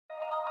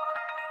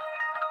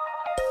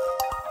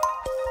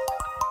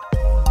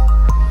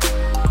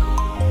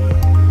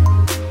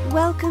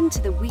Welcome to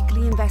the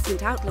weekly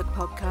Investment Outlook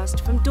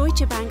podcast from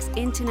Deutsche Bank's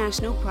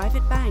International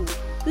Private Bank,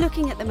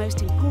 looking at the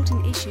most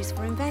important issues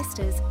for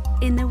investors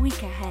in the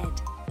week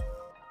ahead.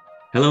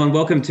 Hello and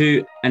welcome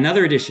to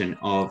another edition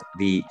of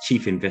the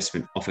Chief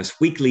Investment Office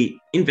weekly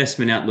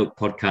Investment Outlook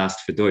podcast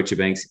for Deutsche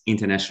Bank's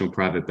International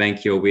Private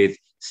Bank. You're with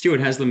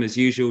Stuart Haslam as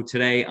usual.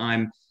 Today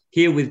I'm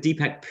here with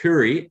Deepak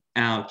Puri,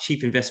 our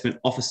Chief Investment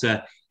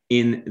Officer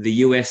in the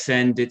US,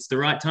 and it's the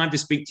right time to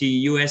speak to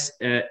you, US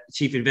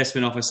Chief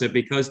Investment Officer,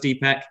 because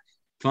Deepak,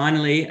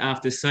 finally,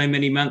 after so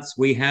many months,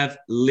 we have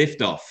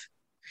liftoff.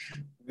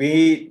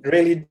 We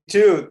really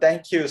do.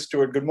 Thank you,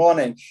 Stuart. Good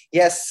morning.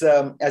 Yes,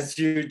 as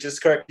you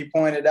just correctly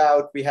pointed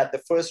out, we had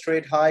the first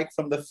rate hike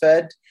from the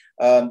Fed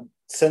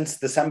since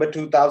December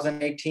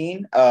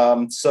 2018.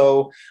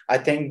 So I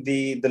think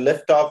the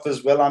liftoff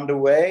is well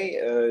underway.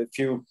 If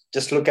you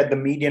just look at the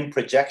median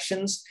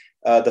projections,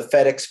 the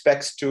Fed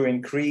expects to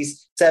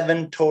increase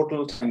 7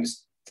 total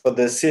times for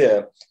this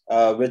year,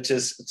 which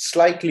is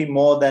slightly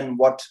more than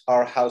what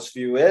our house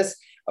view is.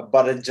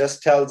 But it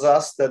just tells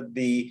us that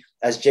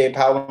as Jay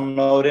Powell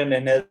noted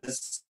in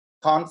his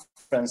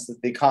conference,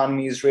 that the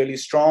economy is really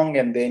strong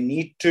and they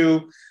need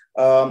to,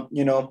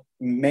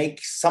 make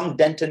some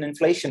dent in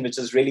inflation, which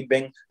has really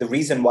been the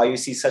reason why you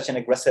see such an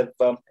aggressive,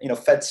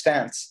 Fed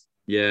stance.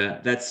 Yeah,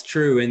 that's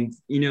true. And,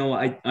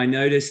 I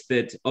noticed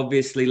that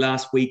obviously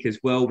last week as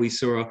well, we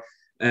saw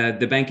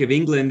the Bank of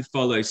England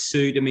follow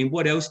suit. I mean,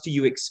 what else do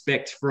you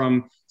expect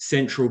from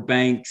central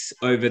banks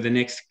over the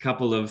next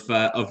couple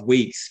of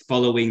weeks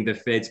following the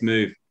Fed's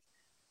move?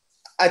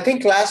 I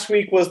think last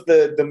week was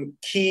the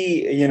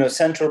key,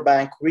 central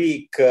bank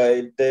week.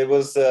 There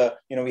was,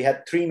 we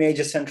had 3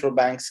 major central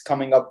banks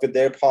coming up with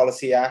their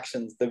policy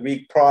actions. The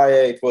week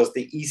prior, it was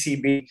the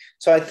ECB.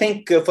 So I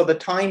think for the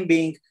time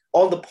being,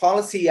 all the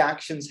policy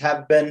actions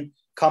have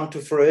come to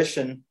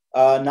fruition.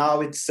 Now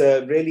it's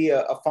really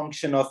a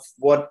function of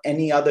what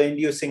any other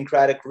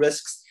idiosyncratic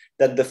risks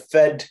that the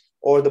Fed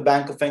or the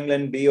Bank of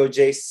England,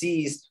 BOJ,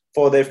 sees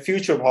for their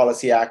future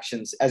policy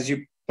actions. As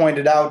you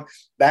pointed out,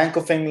 Bank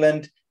of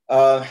England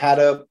had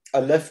a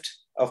lift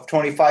of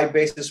 25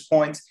 basis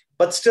points,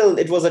 but still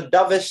it was a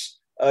dovish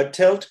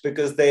tilt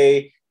because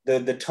the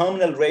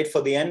terminal rate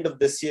for the end of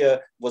this year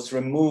was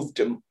removed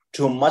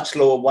to a much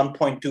lower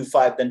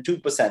 1.25 than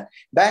 2%.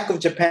 Bank of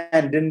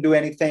Japan didn't do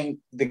anything.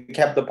 They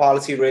kept the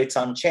policy rates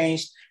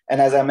unchanged.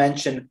 And as I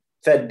mentioned,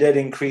 Fed did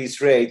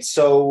increase rates.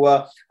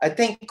 So I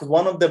think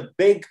one of the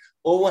big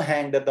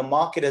overhang that the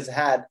market has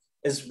had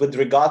is with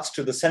regards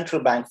to the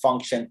central bank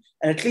function.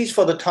 And at least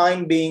for the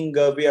time being,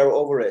 we are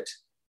over it.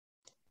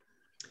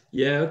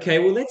 Yeah, okay.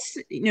 Well,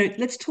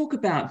 let's talk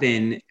about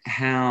then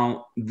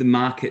how the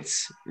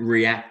markets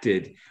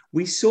reacted.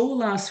 We saw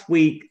last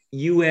week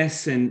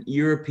US and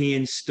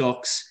European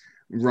stocks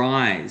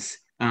rise,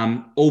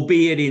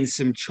 albeit in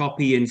some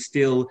choppy and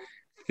still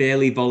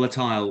fairly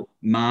volatile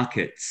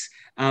markets.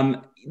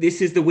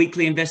 This is the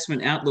weekly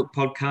Investment Outlook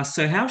podcast.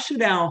 So how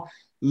should our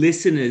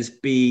listeners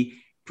be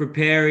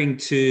preparing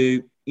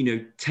to,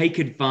 take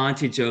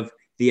advantage of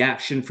the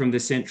action from the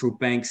central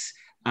banks?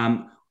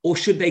 Or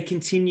should they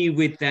continue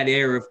with that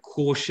air of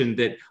caution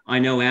that I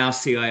know our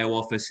CIO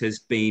office has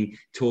been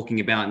talking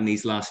about in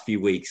these last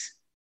few weeks?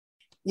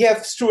 Yeah,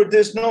 Stuart,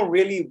 there's no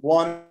really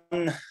one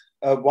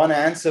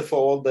answer for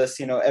all this.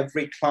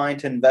 Every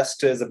client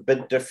investor is a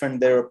bit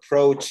different, their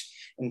approach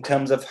in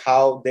terms of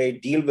how they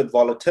deal with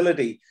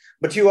volatility.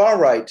 But you are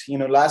right.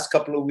 Last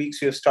couple of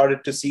weeks, we have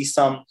started to see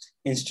some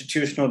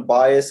institutional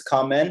buyers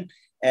come in,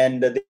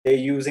 and they're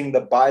using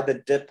the buy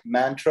the dip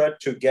mantra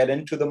to get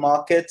into the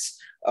markets.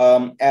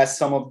 As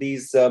some of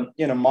these,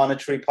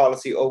 monetary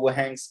policy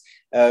overhangs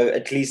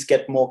at least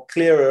get more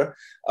clearer.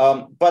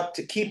 But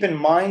keep in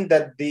mind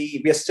that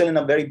we are still in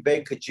a very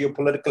big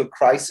geopolitical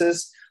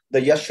crisis.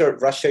 The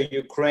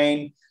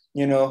Russia-Ukraine,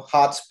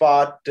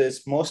 hotspot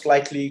is most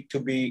likely to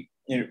be,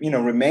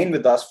 remain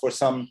with us for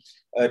some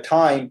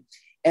time.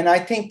 And I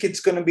think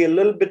it's going to be a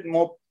little bit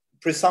more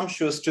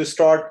presumptuous to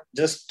start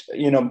just,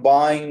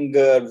 buying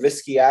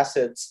risky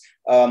assets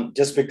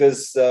just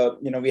because,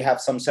 we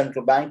have some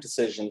central bank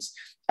decisions.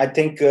 I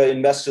think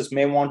investors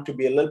may want to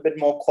be a little bit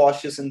more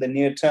cautious in the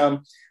near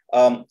term.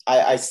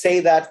 I say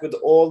that with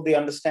all the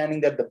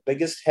understanding that the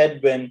biggest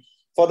headwind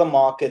for the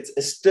markets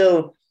is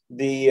still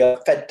the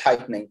Fed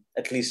tightening,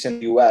 at least in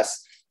the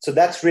US. So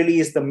that's really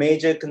is the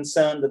major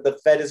concern that the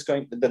Fed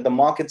that the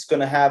market's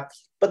going to have.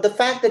 But the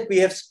fact that we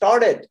have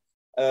started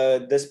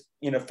this,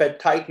 Fed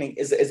tightening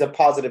is a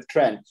positive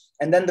trend.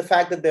 And then the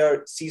fact that there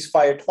are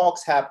ceasefire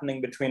talks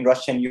happening between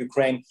Russia and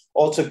Ukraine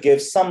also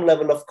gives some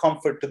level of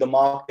comfort to the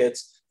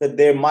markets that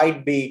there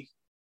might be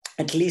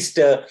at least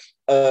a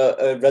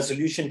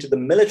resolution to the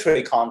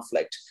military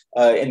conflict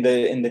in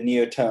the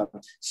near term.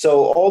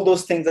 So all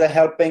those things are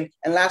helping.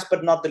 And last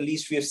but not the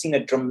least, we have seen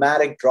a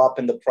dramatic drop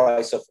in the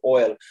price of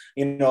oil.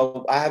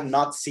 I have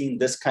not seen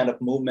this kind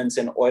of movements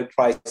in oil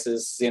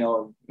prices,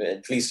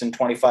 at least in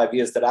 25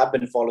 years that I've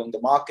been following the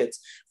markets.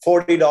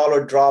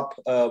 $40 drop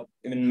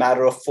in a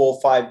matter of 4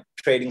 or 5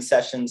 trading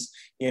sessions,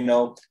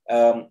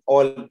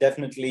 oil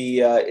definitely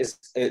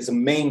is a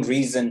main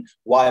reason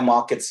why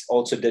markets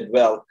also did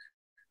well.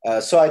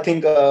 So I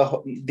think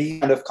the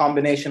kind of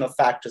combination of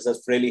factors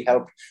has really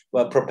helped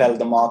propel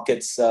the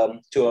markets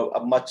to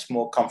a much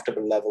more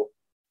comfortable level.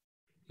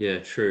 Yeah,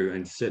 true.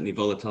 And certainly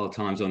volatile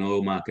times on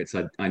oil markets.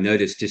 I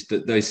noticed just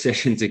that those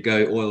sessions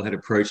ago, oil had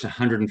approached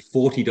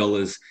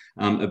 $140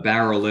 a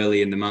barrel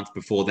early in the month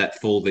before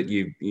that fall that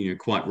you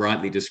quite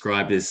rightly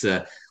described as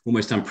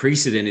almost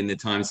unprecedented in the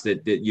times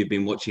that you've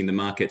been watching the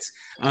markets.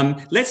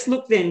 Let's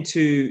look then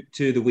to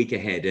the week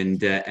ahead and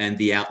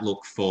the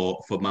outlook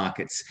for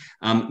markets,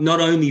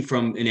 not only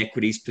from an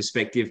equities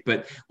perspective,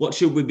 but what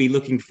should we be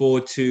looking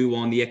forward to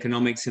on the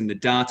economics and the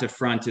data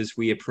front as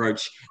we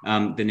approach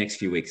the next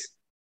few weeks?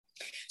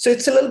 So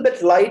it's a little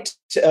bit light.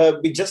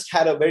 We just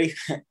had a very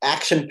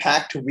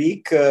action-packed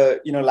week,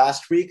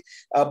 last week.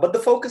 But the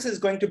focus is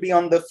going to be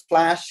on the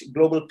flash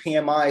global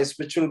PMIs,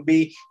 which will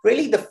be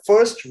really the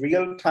first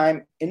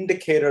real-time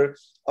indicator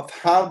of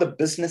how the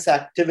business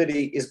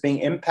activity is being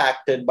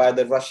impacted by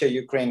the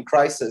Russia-Ukraine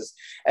crisis.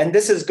 And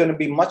this is going to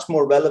be much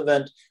more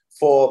relevant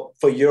for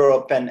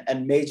Europe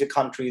and major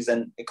countries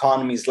and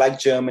economies like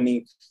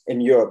Germany in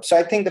Europe. So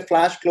I think the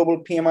flash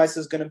global PMIs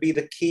is going to be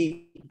the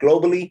key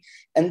globally.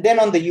 And then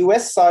on the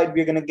US side,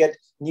 we're going to get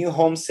new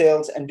home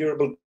sales and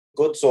durable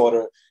goods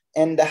order.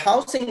 And the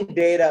housing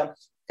data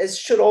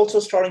should also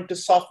starting to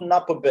soften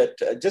up a bit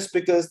just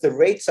because the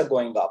rates are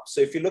going up.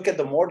 So if you look at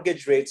the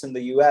mortgage rates in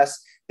the US,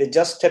 they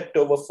just tipped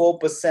over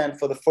 4%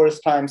 for the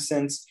first time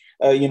since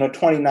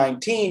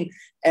 2019.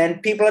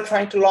 And people are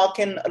trying to lock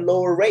in a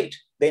lower rate.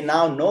 They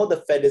now know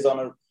the Fed is on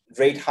a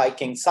rate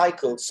hiking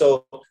cycle.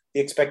 So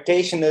the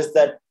expectation is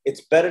that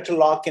it's better to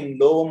lock in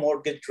lower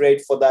mortgage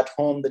rate for that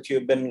home that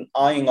you've been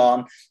eyeing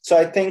on. So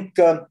I think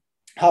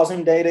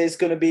housing data is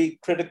going to be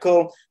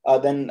critical.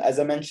 Then, as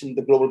I mentioned,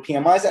 the global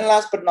PMIs. And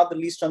last but not the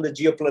least, on the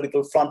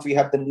geopolitical front, we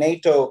have the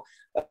NATO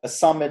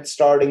summit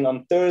starting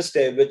on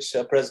Thursday, which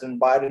President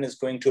Biden is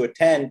going to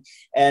attend.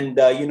 And,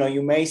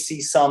 you may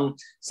see some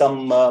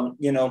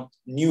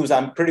news.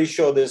 I'm pretty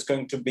sure there's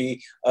going to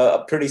be a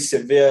pretty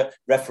severe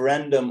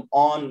referendum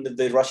on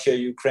the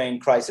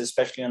Russia-Ukraine crisis,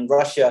 especially on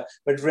Russia.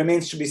 But it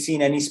remains to be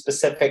seen any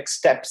specific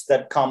steps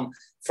that come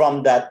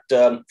from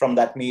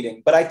that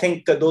meeting. But I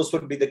think those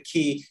would be the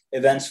key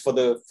events for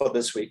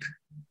this week.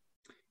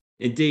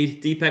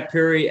 Indeed, Deepak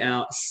Puri,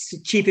 our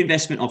Chief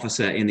Investment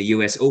Officer in the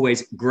US.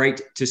 Always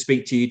great to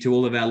speak to you, to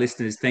all of our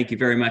listeners. Thank you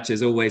very much,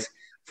 as always,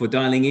 for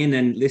dialing in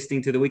and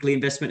listening to the Weekly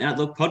Investment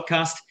Outlook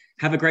podcast.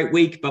 Have a great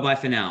week. Bye-bye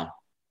for now.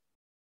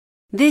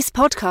 This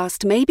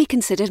podcast may be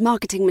considered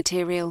marketing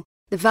material.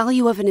 The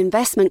value of an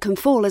investment can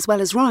fall as well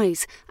as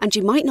rise, and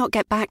you might not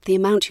get back the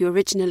amount you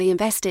originally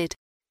invested.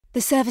 The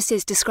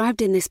services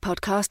described in this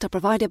podcast are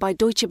provided by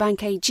Deutsche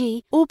Bank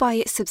AG or by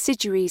its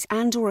subsidiaries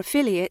and/or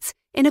affiliates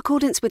in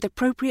accordance with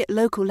appropriate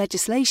local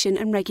legislation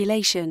and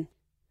regulation.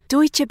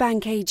 Deutsche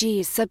Bank AG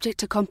is subject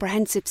to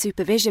comprehensive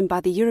supervision by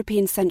the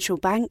European Central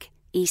Bank,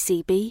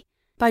 ECB,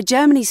 by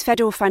Germany's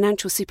Federal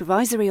Financial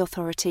Supervisory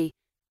Authority,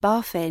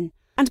 BaFin,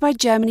 and by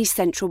Germany's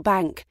Central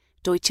Bank,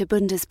 Deutsche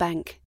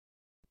Bundesbank.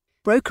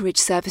 Brokerage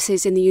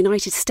services in the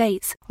United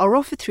States are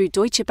offered through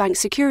Deutsche Bank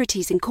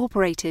Securities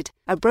Incorporated,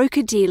 a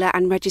broker-dealer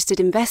and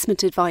registered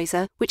investment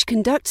advisor which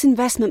conducts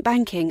investment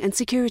banking and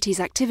securities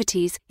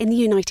activities in the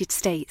United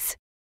States.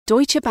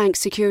 Deutsche Bank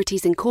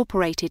Securities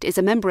Incorporated is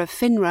a member of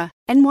FINRA,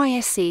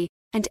 NYSE,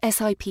 and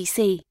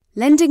SIPC.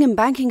 Lending and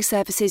banking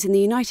services in the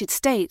United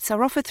States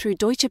are offered through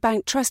Deutsche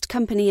Bank Trust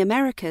Company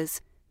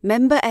Americas,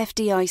 member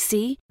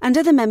FDIC, and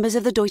other members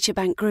of the Deutsche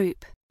Bank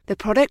Group. The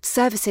products,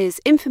 services,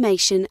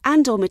 information,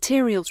 and/or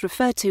materials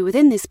referred to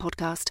within this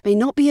podcast may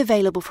not be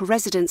available for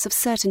residents of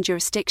certain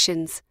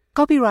jurisdictions.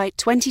 Copyright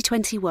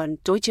 2021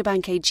 Deutsche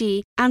Bank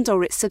AG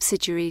and/or its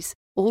subsidiaries.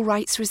 All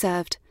rights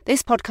reserved.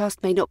 This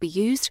podcast may not be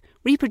used,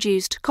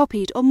 reproduced,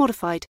 copied, or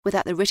modified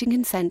without the written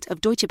consent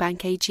of Deutsche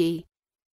Bank AG.